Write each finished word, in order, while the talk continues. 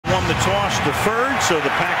from the toss deferred, so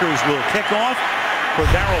the Packers will kick off.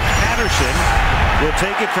 Cordarrelle Patterson will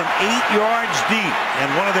take it from 8 yards deep, and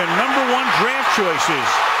one of their #1 draft choices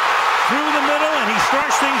through the middle, and he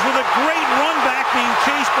starts things with a great run back, being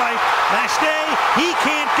chased by Mastay. He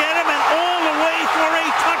can't get him, and all the way for a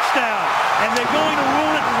touchdown, and they're going to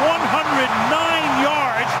rule it 109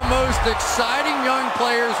 yards. Most exciting young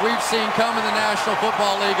players we've seen come in the National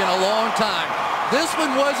Football League in a long time. This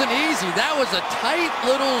one wasn't easy. That was a tight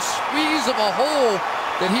little squeeze of a hole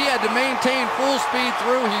that he had to maintain full speed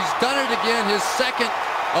through. He's done it again, his second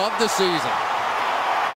of the season.